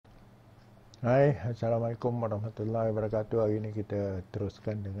Hai, Assalamualaikum warahmatullahi wabarakatuh. Hari ini kita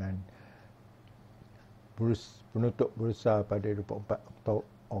teruskan dengan penutup bursa pada 24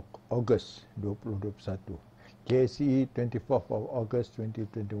 Ogos 2021. KSE 24th of August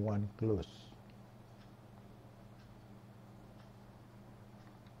 2021 close.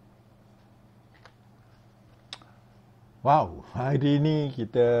 Wow, hari ini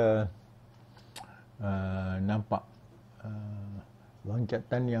kita nampak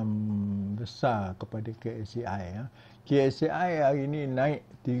loncatan yang besar kepada KSCI. KSCI hari ini naik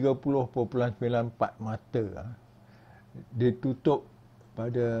 30.94 mata. Dia tutup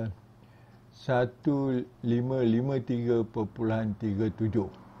pada 1553.37.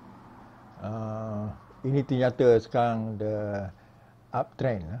 Ini ternyata sekarang the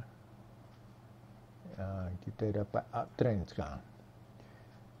uptrend. Kita dapat uptrend sekarang.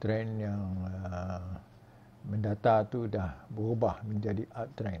 Trend yang mendata tu dah berubah menjadi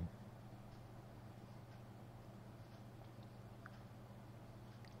uptrend.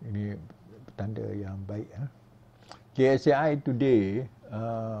 Ini tanda yang baik. KSCI today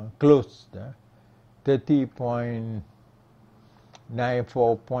closed 30.94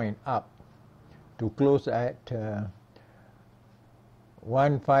 point up to close at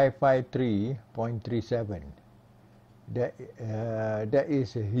 1553.37. That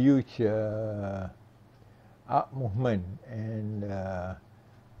is a huge up movement, and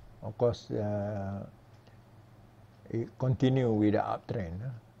of course it continue with the uptrend,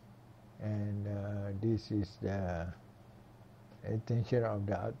 and this is the intention of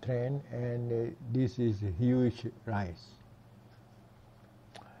the uptrend, and this is a huge rise,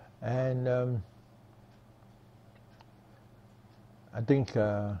 and I think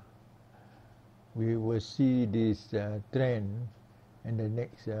we will see this trend in the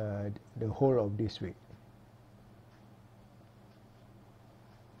next the whole of this week.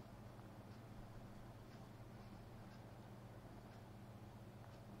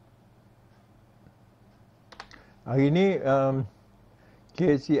 Hari ini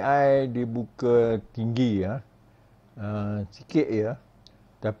KCI dibuka tinggi sikit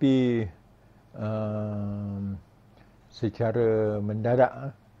tapi secara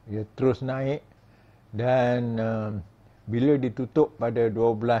mendadak dia terus naik, dan bila ditutup pada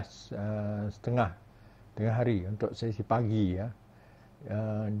 12.30 tengah hari untuk sesi pagi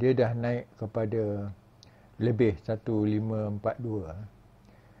dia dah naik kepada lebih 1542,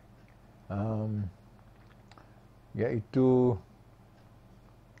 iaitu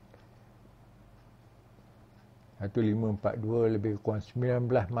 1542 lebih kurang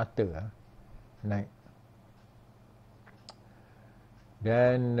 19 mata naik.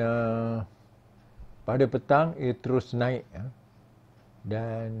 Dan pada petang ia terus naik,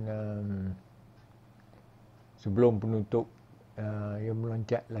 dan sebelum penutup ia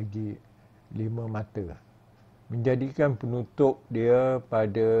meloncat lagi 5 mata, menjadikan penutup dia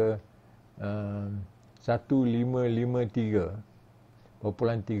pada 1553.37,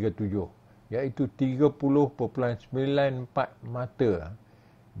 iaitu 30.94 mata,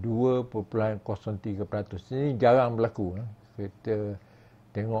 2.03%. Ini jarang berlaku. Kita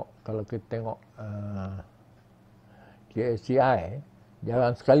tengok, kalau kita tengok KSCI,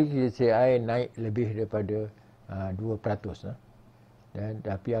 jarang sekali KSCI naik lebih daripada 2%, dan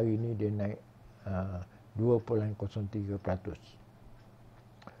tapi hari ini dia naik 2.03%.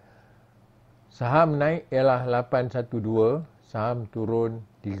 Saham naik ialah 812, saham turun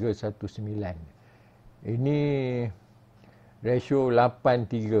 319. Ini ratio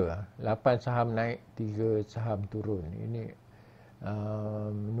 8-3. 8 saham naik, 3 saham turun. Ini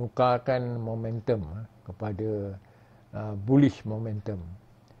menukarkan momentum kepada bullish momentum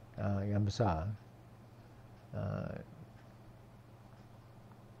yang besar.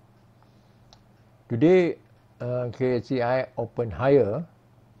 Today KCI open higher,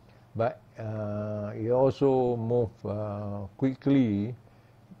 but it also move quickly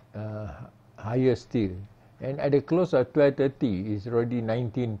higher still, and at the close of 12:30 is already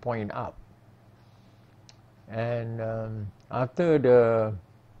 19 point up, and after the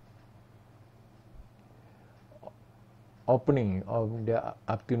opening of the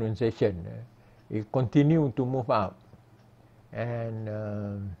afternoon session it continue to move up, and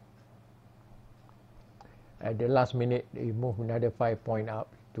at the last minute it moved another 5 point up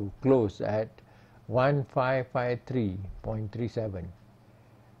to close at 1553.37.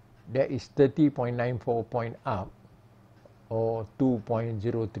 That is 30.94 point up, or 2.03%.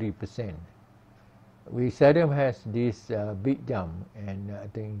 We seldom has this big jump, and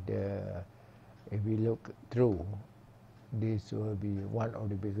I think if we look through, this will be one of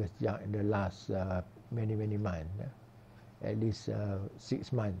the biggest jump in the last many months, at least 6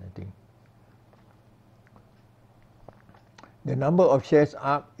 months, I think. The number of shares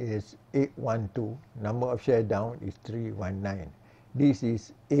up is 812. Number of shares down is 319. This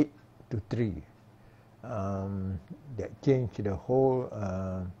is 8 to 3. That changed the whole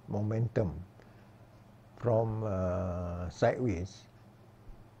momentum from sideways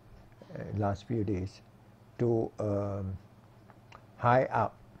last few days to high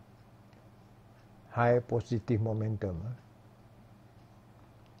up, high positive momentum.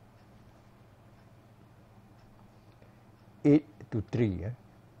 8 to 3,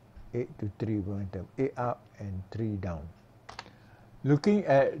 8 to 3 momentum, 8 up and 3 down. Looking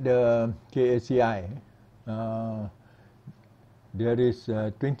at the KSCI, there is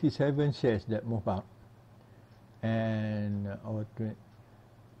 27 shares that move up, and or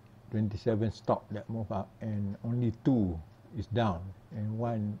 27 stock that move up, and only 2 is down, and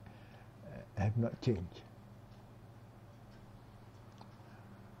 1 have not changed.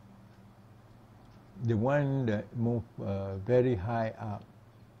 The one that moved very high up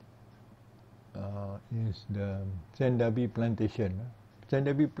is the Sendabi Plantation.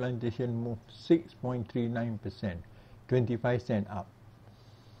 Sendabi Plantation moved 6.39%, 25 cents up.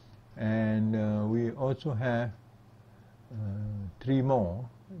 And we also have 3 more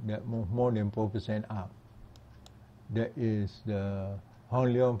that move more than 4% up. That is the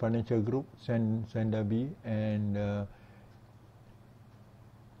Hong Leong Financial Group, Sendabi, and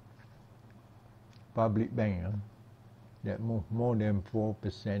Public Bank that move more than 4%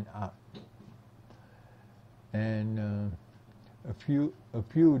 up, and a few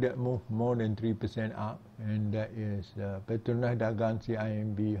that move more than 3% up, and that is Petronas Dagang,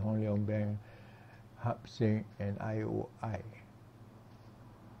 CIMB, Hong Leong Bank, Hap Seng, and IOI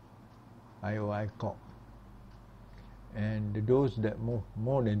Corp. And those that move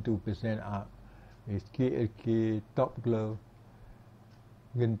more than 2% up is KLK, Top Glove,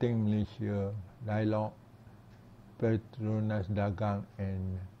 Genting Malaysia, Dialog, Petronas Dagang,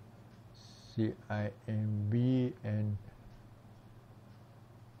 and CIMB, and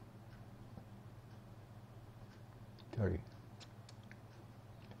sorry,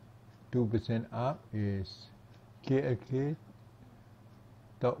 2% up is KLK,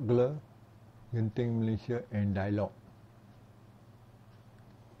 Top Glove, Genting Malaysia, and Dialog.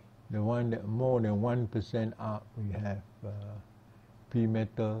 The one that more than 1% up, we have P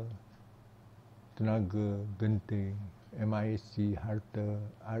Metal, Tenaga, Genting, MISC, Harta,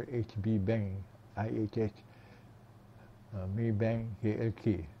 RHB Bank, IHH, Maybank,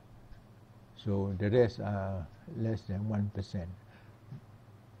 KLK. So the rest are less than 1%.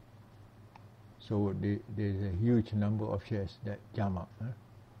 So there's a huge number of shares that jump up.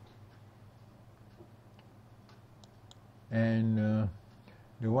 And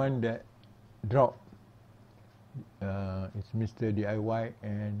the one that dropped is Mr. DIY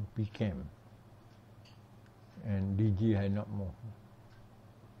and PCAM. And DG had not moved.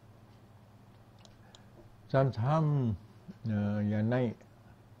 Saham yang naik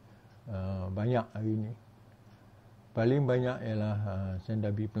banyak hari ini. Paling banyak ialah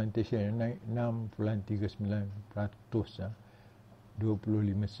Sendabi Plantation yang naik 6.39%,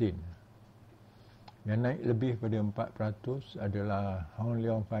 25 sen. Yang naik lebih pada 4% adalah Hong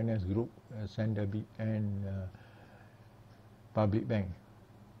Leong Finance Group, Sendabi, and Public Bank.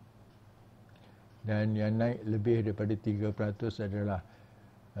 Dan yang naik lebih daripada 3% adalah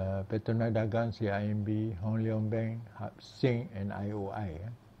Petronas Dagang, CIMB, Hong Leong Bank, Hap Seng, and IOI.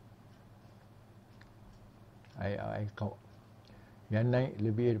 IOI Corp. Yang naik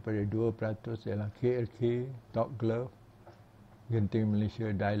lebih daripada 2% ialah KLK, Top Glove, Genting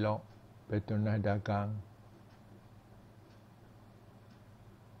Malaysia, Dialog, Petronas Dagang,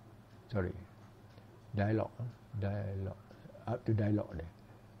 Dialog, up to Dialog there.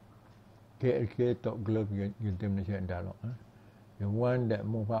 KLK, Top Glove, Genting Malaysia, and Dialog. The one that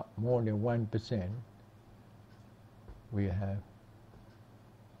move up more than 1%, we have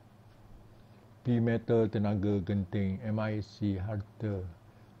P Metal, Tenaga, Genting, MISC, Harta,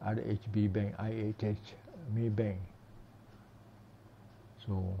 RHB Bank, IHH, Maybank.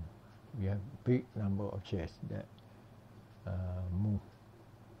 So we have big number of shares that move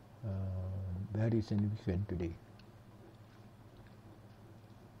very significant today.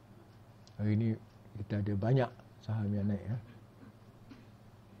 Hari ini kita ada banyak saham yang naik.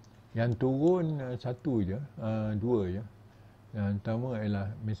 Yang turun dua je. Yang pertama ialah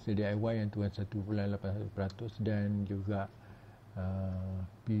Mr. DIY yang turun 1.81%, dan juga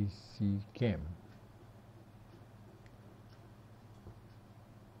PC Cam.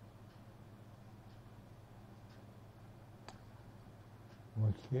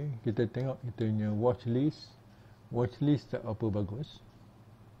 Okey, kita tengok kita punya watch list. Watch list tak apa bagus.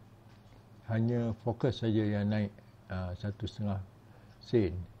 Hanya fokus saja yang naik 1.5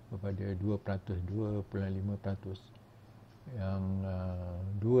 sen kepada 2.5%. Yang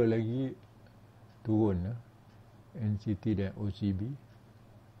dua lagi turun, NCT dan OCB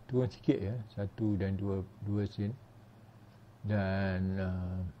turun sikit 1 dan 2 sen. Dan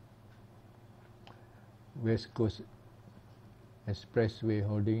West Coast Expressway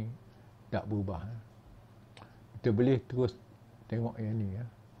Holding tak berubah. Kita boleh terus tengok yang ni,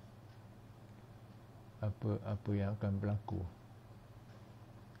 apa yang akan berlaku.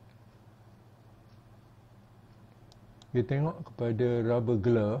 Kita tengok kepada rubber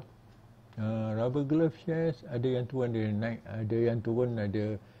glove. Rubber glove shares ada yang turun, ada yang naik, ada yang turun,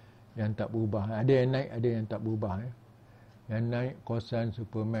 ada yang tak berubah. Ada yang naik, ada yang tak berubah. Yang naik Kosan,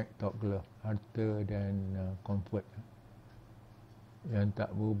 Supermax, Top Glove, Harta dan Comfort. Yang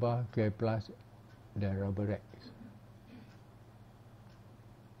tak berubah Klse dan Rubber Rex.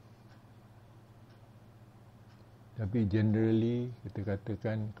 Tapi generally kita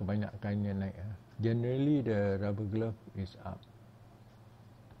katakan kebanyakannya naik. Generally the rubber glove is up.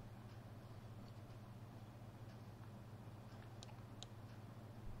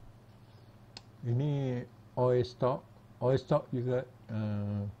 Ini oil stock. Oil stock juga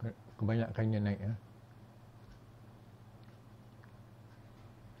kebanyakannya naik.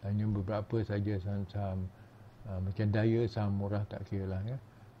 Hanya beberapa saja saham-saham macam Daya, saham murah tak kira lah.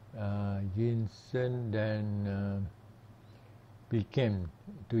 Ginseng dan Picam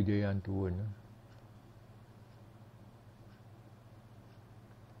itu je yang turun.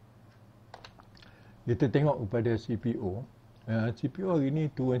 Kita tengok kepada CPO. CPO hari ni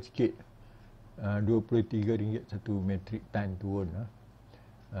turun sikit, RM23 satu metrik tan turun.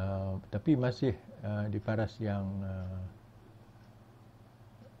 Tapi masih di paras yang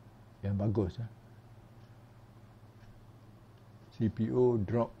bagus. CPO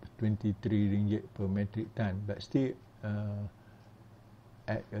drop RM23 per metric ton, but still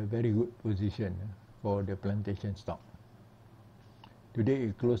at a very good position for the plantation stock. Today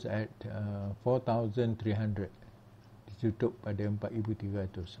it closed at 4,300, ditutup pada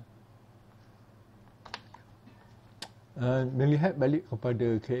 4,300. Melihat balik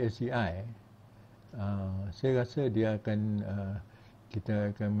kepada KLCI, saya rasa dia akan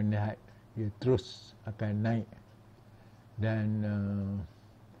kita akan melihat dia terus akan naik. Dan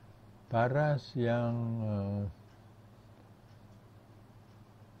paras yang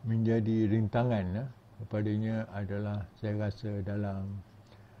menjadi rintangan kepadanya adalah saya rasa dalam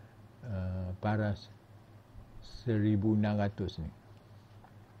paras 1,600 ni.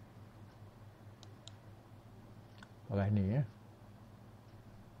 Paras ni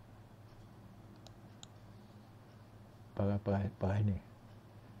paras ni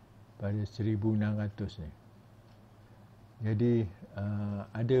pada 1,600 ni. Jadi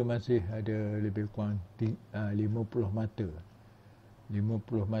masih ada lebih kurang 50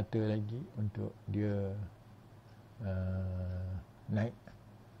 mata lagi untuk dia naik,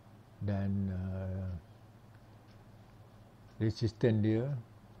 dan resisten dia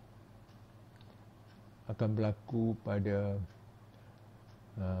akan berlaku pada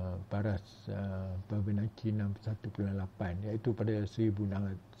paras Fibonacci 61.8, iaitu pada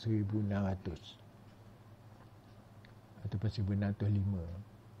 1,600 ataupun 1,905.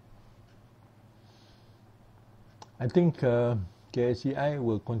 I think KLCI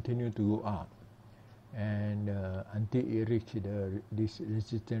will continue to go up, and until it reach this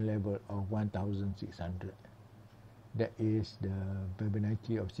resistance level of 1,600. That is the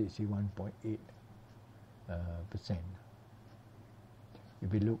Fibonacci of 61.8%.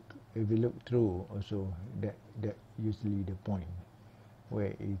 If you look through also, that usually the point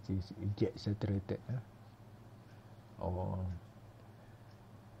where it gets saturated.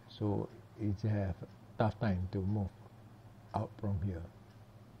 So it's a tough time to move out from here,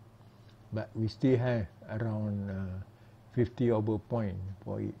 but we still have around 50 over point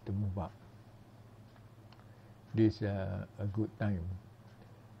for it to move up. This is a good time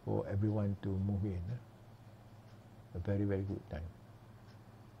for everyone to move in. A very, very good time.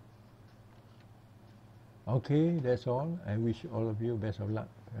 Okay, that's all. I wish all of you best of luck.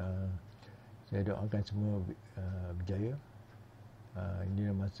 Saya doakan semua berjaya.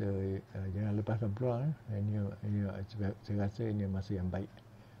 Ini masa, jangan lepaskan peluang. Ini saya rasa ini masa yang baik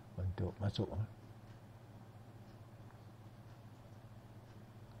untuk masuk.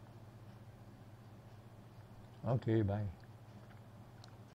 Okay, bye.